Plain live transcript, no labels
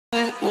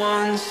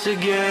once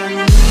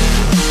again.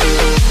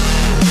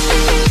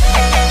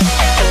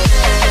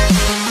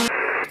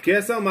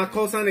 QSO, my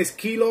call sign is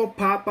Kilo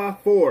Papa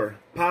 4,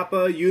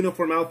 Papa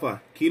Uniform Alpha.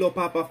 Kilo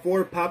Papa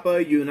 4,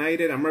 Papa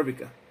United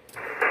America.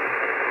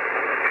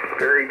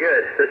 Very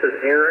good. This is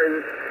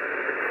Aaron,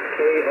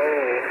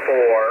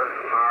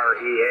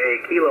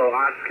 KO4REA, Kilo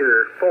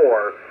Oscar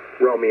 4,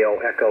 Romeo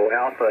Echo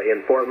Alpha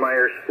in Fort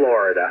Myers,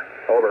 Florida.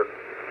 Over.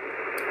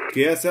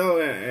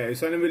 QSO, it's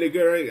sounding really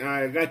good, right?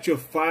 I got you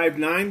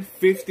 5'9",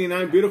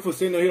 59, beautiful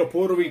signal here,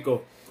 Puerto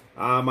Rico.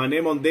 My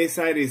name on this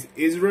side is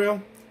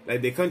Israel,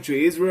 like the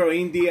country Israel,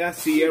 India,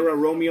 Sierra,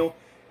 Romeo,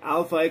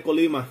 Alpha Echo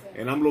Lima,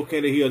 and I'm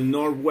located here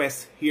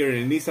northwest, here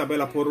in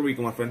Isabela, Puerto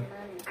Rico, my friend.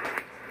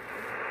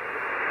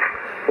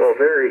 Well,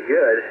 very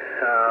good.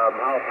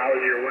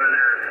 How's your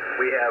weather?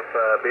 We have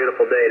a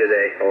beautiful day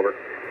today. Over.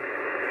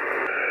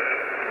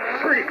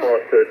 Pretty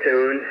close to the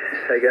tune.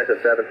 I guess a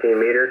 17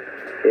 meter,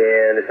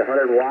 and it's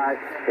 100 watts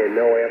and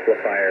no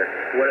amplifier.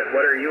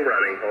 What are you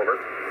running? Over.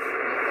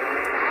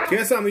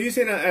 Yes, I'm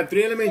using a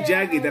 3-element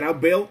jacket that I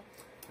built.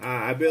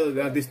 I built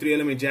this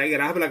 3-element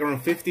jacket. I have like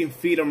around 15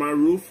 feet on my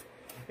roof,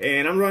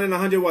 and I'm running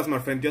 100 watts, my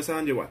friend. Just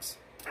 100 watts.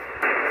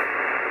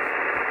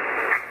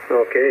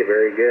 Okay,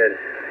 very good.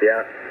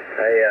 Yeah.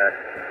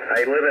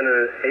 I live in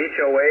an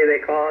HOA, they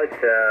call it,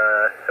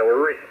 so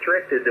we're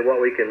restricted to what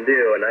we can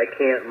do, and I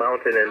can't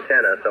mount an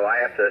antenna, so I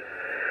have to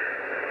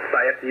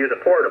use a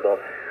portable,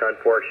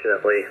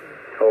 unfortunately.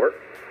 Over.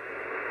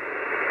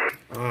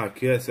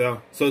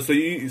 QSL. So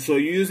you're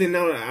using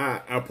now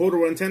a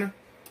portable antenna?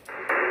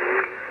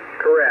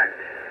 Correct.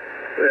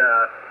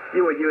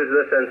 You would use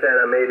this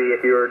antenna maybe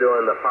if you were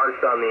doing the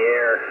Parks on the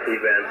Air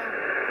event,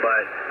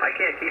 but I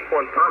can't keep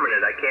one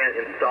permanent. I can't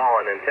install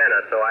an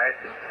antenna, so I have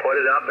to put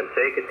it up and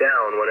take it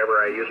down whenever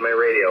I use my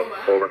radio.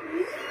 Over.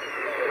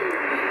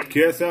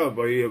 QSL,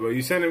 but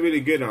you sounded really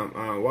good.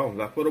 Wow,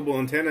 that portable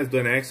antenna is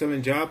doing an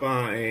excellent job.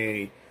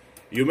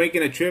 You're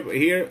making a trip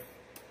here,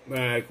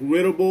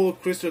 readable,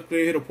 crystal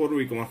clear here to Puerto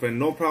Rico, my friend.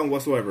 No problem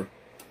whatsoever.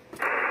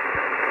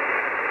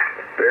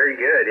 Very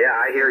good. Yeah,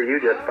 I hear you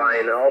just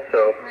fine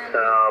also.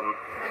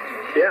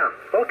 Yeah,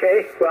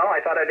 okay. Well, I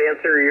thought I'd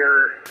answer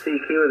your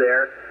CQ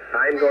there.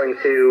 I'm going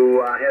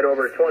to head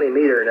over 20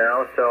 meter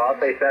now, so I'll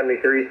say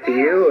 73s to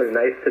you, and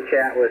nice to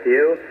chat with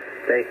you.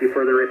 Thank you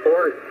for the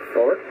report.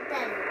 Over.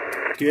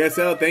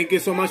 QSL, thank you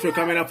so much for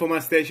coming up for my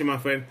station, my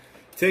friend.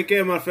 Take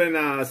care, my friend.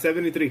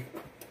 73.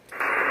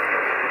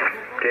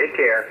 Take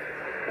care.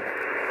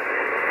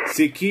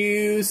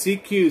 CQ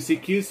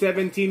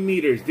 17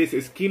 meters. This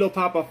is Kilo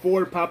Papa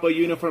 4, Papa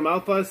Uniform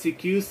Alpha,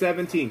 CQ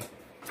 17.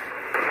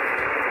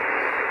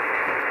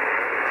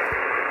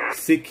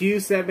 CQ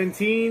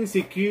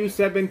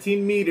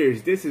 17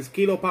 meters. This is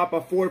Kilo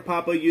Papa 4,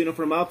 Papa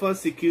Uniform Alpha,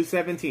 CQ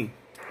 17.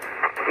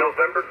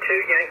 November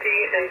 2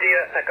 Yankee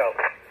India Echo.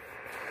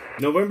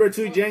 November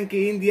 2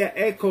 Yankee India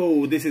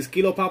Echo. This is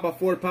Kilo Papa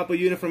 4, Papa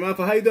Uniform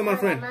Alpha. How you doing, my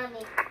friend?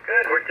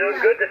 Good. We're doing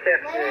good this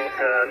afternoon,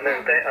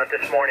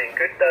 this morning.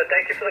 Good.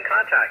 Thank you for the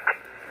contact.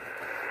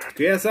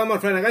 Yes, my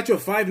friend. I got you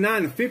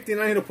 5'9",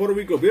 59 here to Puerto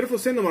Rico. Beautiful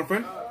signal, my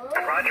friend.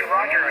 Roger,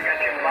 Roger. I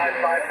got you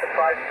 5'5" to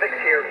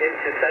 5'6" here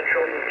into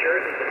central New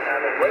Jersey, the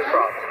town of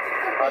Waycross.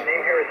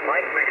 Name here is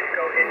Mike,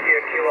 Mexico,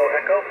 India, Kilo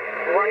Echo.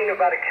 We're running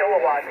about a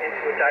kilowatt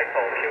into a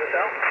dipole.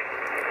 QSL?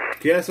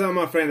 QSL,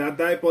 my friend. That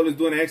dipole is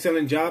doing an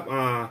excellent job.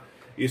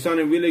 You're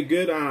sounding really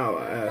good.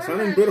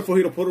 Sounding beautiful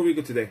here to Puerto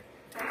Rico today.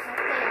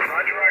 Roger,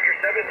 Roger.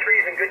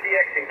 7-3s and good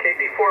DX and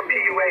KB4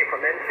 PUA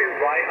from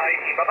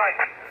N2YIE. Bye-bye.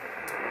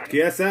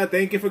 QSL,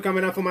 thank you for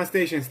coming out for my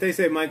station. Stay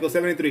safe, Michael.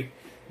 73.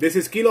 This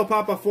is Kilo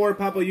Papa 4,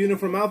 Papa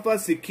Uniform Alpha,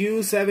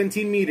 CQ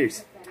 17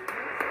 meters.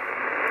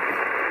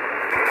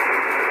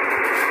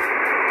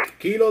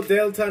 Kilo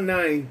Delta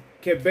 9,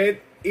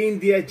 Quebec,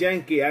 India,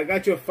 Yankee. I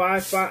got you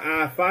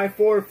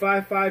 54,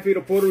 55 here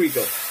to Puerto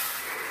Rico. Okay,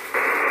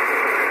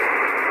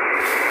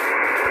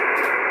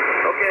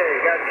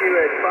 got you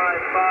at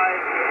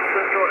 55 in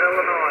Central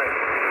Illinois.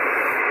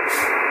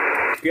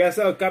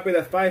 QSL, copy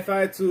that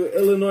 55 to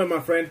Illinois, my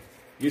friend.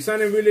 You're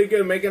sounding really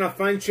good, making a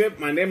fine trip.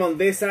 My name on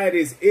this side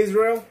is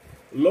Israel,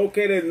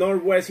 located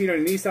northwest here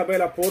in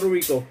Isabela, Puerto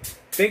Rico.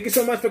 Thank you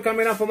so much for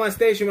coming out for my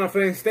station, my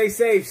friend. Stay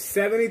safe.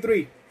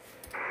 73.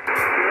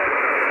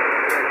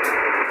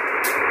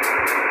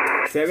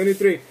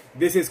 73.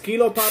 This is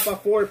Kilo Papa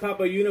 4,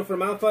 Papa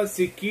Uniform Alpha,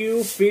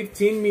 CQ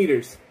 15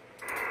 meters.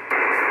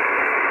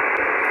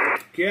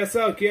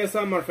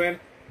 QSL, my friend.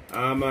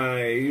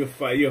 You're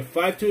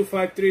 5'2",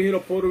 5'3" here to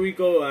Puerto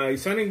Rico. You're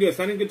sounding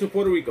good to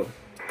Puerto Rico.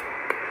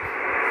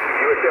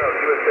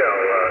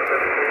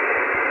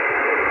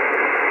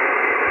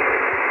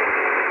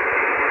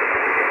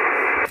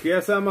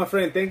 Yes, my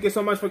friend. Thank you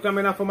so much for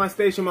coming out for my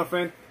station, my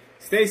friend.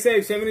 Stay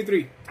safe,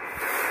 73.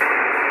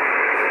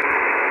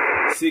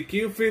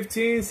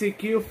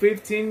 CQ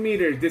 15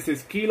 meters. This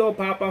is Kilo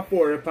Papa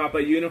 4,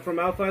 Papa Uniform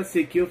Alpha,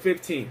 CQ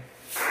 15.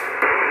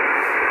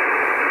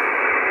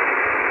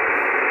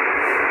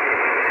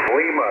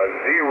 Lima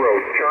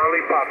 0,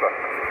 Charlie Papa.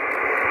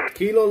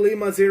 Kilo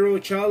Lima 0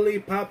 Charlie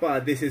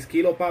Papa. This is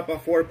Kilo Papa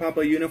 4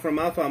 Papa Uniform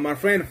Alpha. My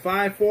friend,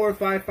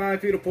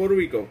 5455 feet of Puerto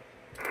Rico.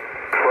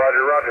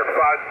 Roger, roger.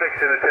 5-6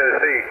 into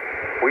Tennessee.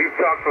 We've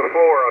talked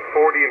before on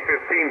 40 and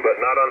 15, but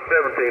not on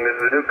 17. This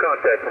is a new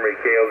contact for me.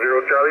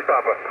 KL0 Charlie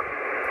Papa.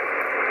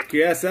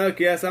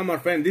 QSL, my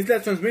friend. This is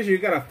that transmission. You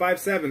got a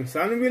 5.7.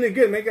 Sounding really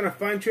good. Making a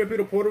fine trip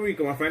to Puerto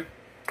Rico, my friend.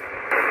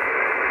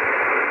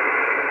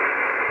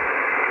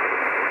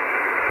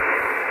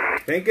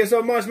 Thank you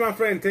so much, my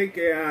friend. Take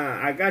care.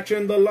 I got you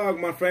in the log,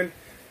 my friend.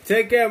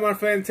 Take care, my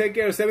friend. Take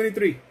care.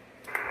 73. 73.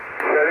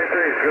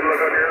 Good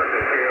luck on your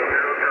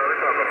KL0 Charlie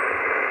Papa.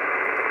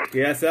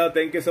 QSL,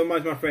 thank you so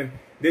much, my friend.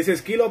 This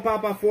is Kilo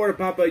Papa 4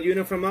 Papa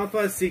Uniform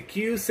Alpha,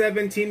 CQ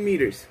 17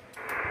 meters.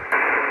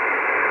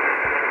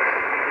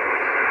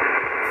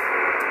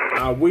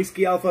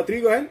 Whiskey Alpha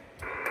 3, go ahead.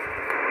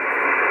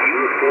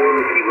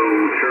 Uniform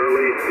Kilo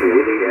Charlie,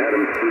 Willie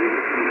Adams,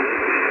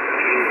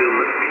 Kingdom,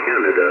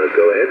 Canada.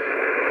 Go ahead.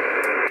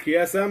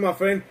 QSL, my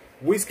friend.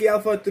 Whiskey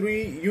Alpha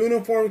 3,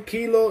 Uniform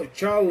Kilo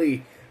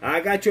Charlie.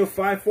 I got you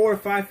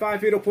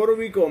 5455 feet of Puerto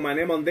Rico. My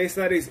name on this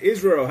side is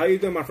Israel. How you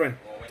doing, my friend?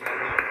 Yeah,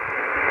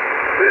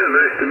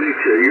 nice to meet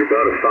you. You're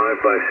about a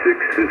 5 by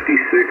 6, 56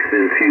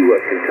 into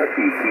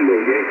Kentucky Kilo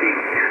Yankee.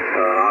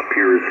 Up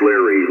here is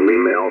Larry,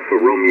 Lima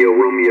Alpha Romeo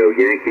Romeo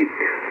Yankee.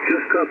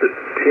 Just caught the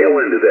tail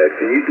end of that.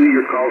 Can you do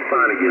your call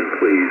sign again,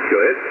 please? Go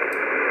ahead.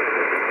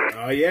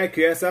 Oh yeah,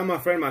 QSL, my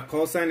friend. My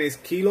call sign is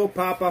Kilo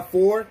Papa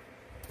 4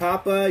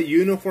 Papa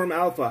Uniform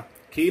Alpha.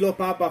 Kilo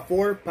Papa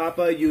 4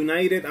 Papa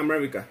United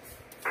America.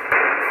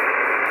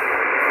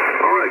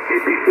 All right,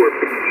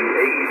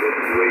 KP4PUA,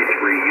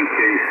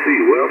 WA3UKC.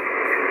 Well,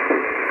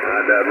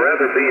 I'd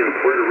rather be in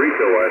Puerto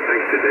Rico, I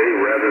think, today,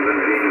 rather than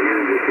being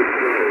here with the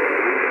snow.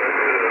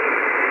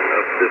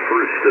 The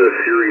first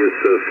serious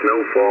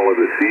snowfall of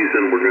the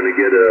season. We're going to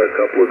get a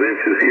couple of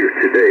inches here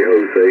today,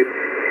 Jose.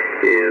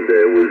 And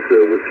it was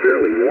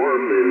fairly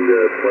warm and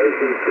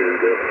pleasant, and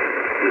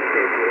just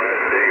over the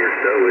last day or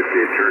so, it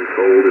turned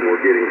cold, and we're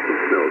getting some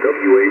snow.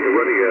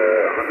 Running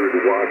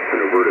 100 watts in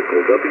a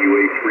vertical,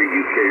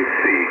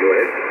 WA3UKC. Go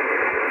ahead.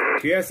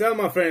 QSL,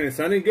 my friend. It's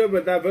sounding good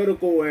with that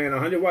vertical and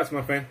 100 watts,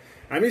 my friend.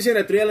 I'm using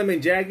a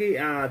 3-element Jaggy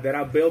that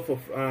I built for.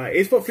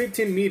 It's for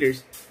 15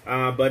 meters,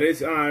 but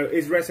it's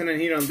resonant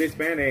here on this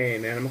band,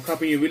 and I'm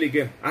copying you really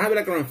good. I have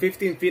like around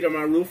 15 feet on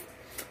my roof,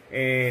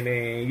 and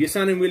you're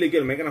sounding really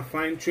good. Making a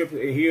fine trip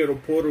here to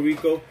Puerto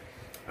Rico,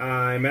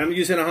 and I'm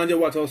using 100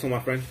 watts also, my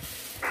friend.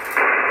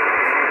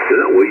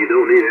 Yeah, well, you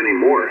don't need any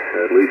more,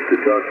 at least to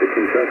talk to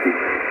Kentucky.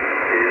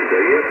 And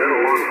yeah, it's been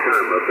a long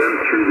time. I've been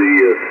through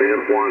the San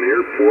Juan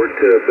airport,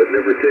 but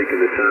never taken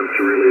the time to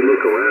really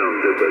look around.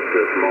 But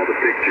from all the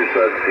pictures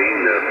I've seen,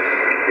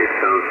 it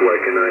sounds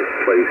like a nice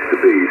place to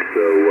be.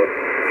 So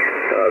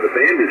the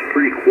band is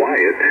pretty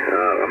quiet.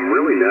 I'm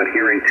really not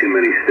hearing too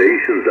many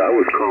stations. I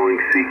was calling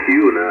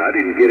CQ, and I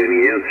didn't get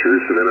any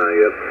answers. And then I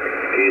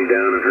came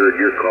down and heard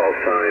your call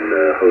sign,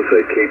 Jose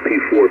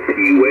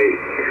KP4PUA,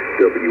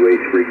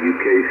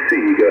 WA3UKC.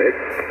 Go ahead.